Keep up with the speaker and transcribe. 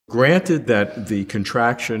Granted that the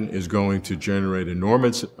contraction is going to generate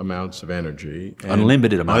enormous amounts of energy,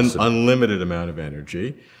 unlimited amount of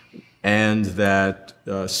energy, and that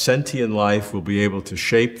sentient life will be able to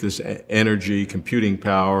shape this energy, computing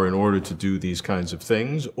power, in order to do these kinds of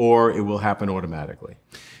things, or it will happen automatically?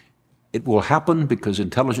 It will happen because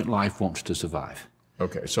intelligent life wants to survive.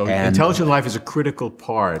 Okay, so intelligent life is a critical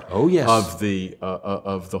part of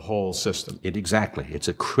the whole system. Exactly. It's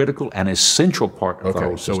a critical and essential part of the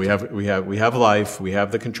whole system. So we have life, we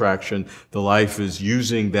have the contraction. The life is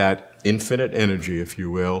using that infinite energy, if you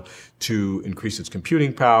will, to increase its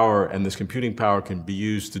computing power, and this computing power can be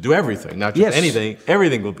used to do everything, not just anything.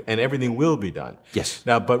 Everything will be done. Yes.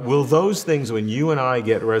 Now, but will those things, when you and I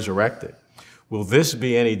get resurrected, will this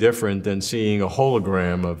be any different than seeing a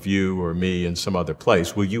hologram of you or me in some other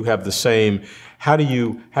place? Will you have the same, how do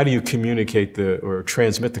you communicate or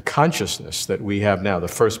transmit the consciousness that we have now, the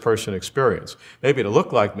first person experience? Maybe it'll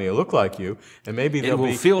look like me, it'll look like you, and maybe it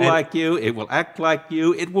will feel like you, it will act like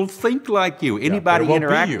you, it will think like you. Anybody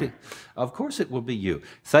interacting, of course it will be you.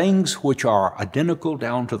 Things which are identical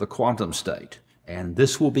down to the quantum state. And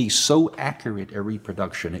this will be so accurate a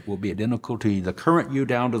reproduction. It will be identical to the current you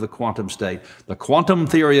down to the quantum state. The quantum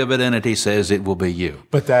theory of identity says it will be you.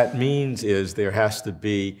 But that means there has to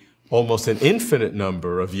be almost an infinite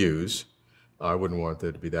number of yous. I wouldn't want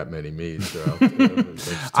there to be that many me's.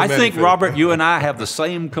 I think, Robert, you and I have the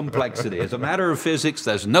same complexity. As a matter of physics,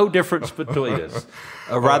 there's no difference between us.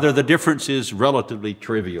 Rather, the difference is relatively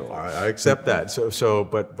trivial. I accept that.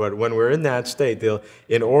 But when we're in that state,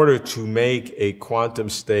 in order to make a quantum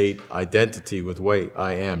state identity with what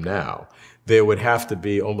I am now, there would have to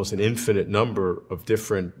be almost an infinite number of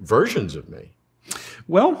different versions of me.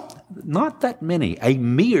 Well, not that many. A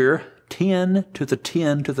mere 10 to the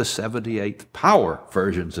 10 to the 78th power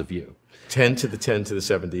versions of you. 10 to the 10 to the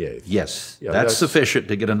 78th. Yes, that's sufficient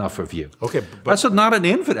to get enough of you. Okay, but that's not an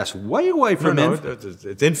infinite. That's way away from infinite.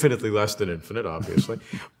 It's infinitely less than infinite, obviously.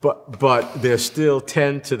 but there's still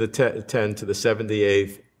 10 to the 10 to the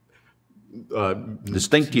 78th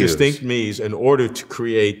distinct me's in order to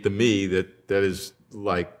create the me that is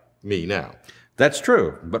like me now. That's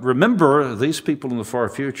true. But remember, these people in the far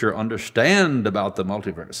future understand about the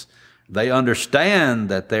multiverse. They understand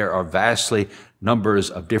that there are vastly numbers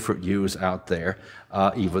of different yous out there,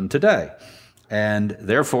 even today. And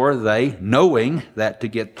therefore, knowing that to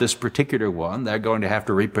get this particular one, they're going to have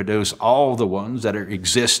to reproduce all the ones that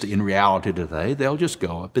exist in reality today, they'll just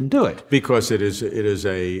go up and do it. Because it is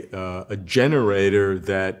a generator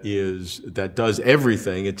that does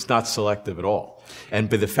everything. It's not selective at all. And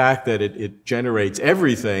by the fact that it generates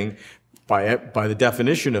everything, by the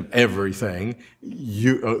definition of everything,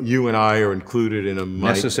 you and I are included in a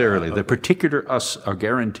necessarily. The particular us are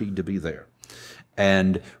guaranteed to be there.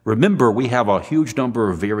 And remember, we have a huge number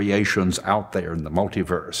of variations out there in the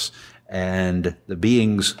multiverse. And the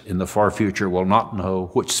beings in the far future will not know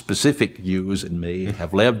which specific yous and me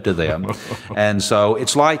have led to them. And so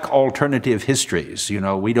it's like alternative histories. You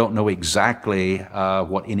know, we don't know exactly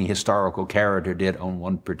what any historical character did on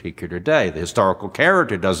one particular day. The historical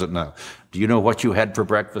character doesn't know. Do you know what you had for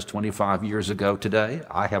breakfast 25 years ago today?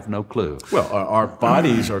 I have no clue. Well, our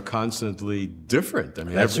bodies are constantly different. I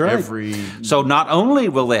mean, that's right. So not only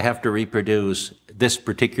will they have to reproduce this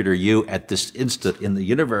particular you at this instant in the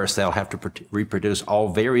universe, they'll have to reproduce all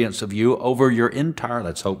variants of you over your entire,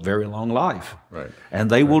 let's hope, very long life. Right. And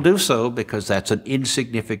they will do so because that's an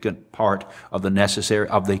insignificant part of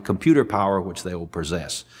the computer power which they will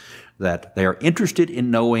possess. That they are interested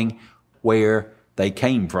in knowing where they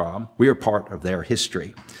came from. We are part of their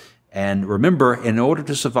history. And remember, in order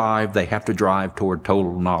to survive, they have to drive toward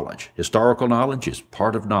total knowledge. Historical knowledge is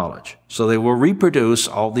part of knowledge. So they will reproduce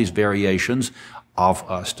all these variations of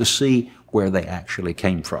us to see where they actually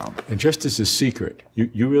came from. And just as a secret,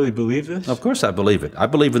 you really believe this? Of course I believe it. I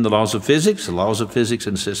believe in the laws of physics. The laws of physics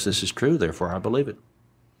insist this is true, therefore I believe it.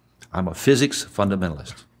 I'm a physics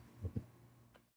fundamentalist.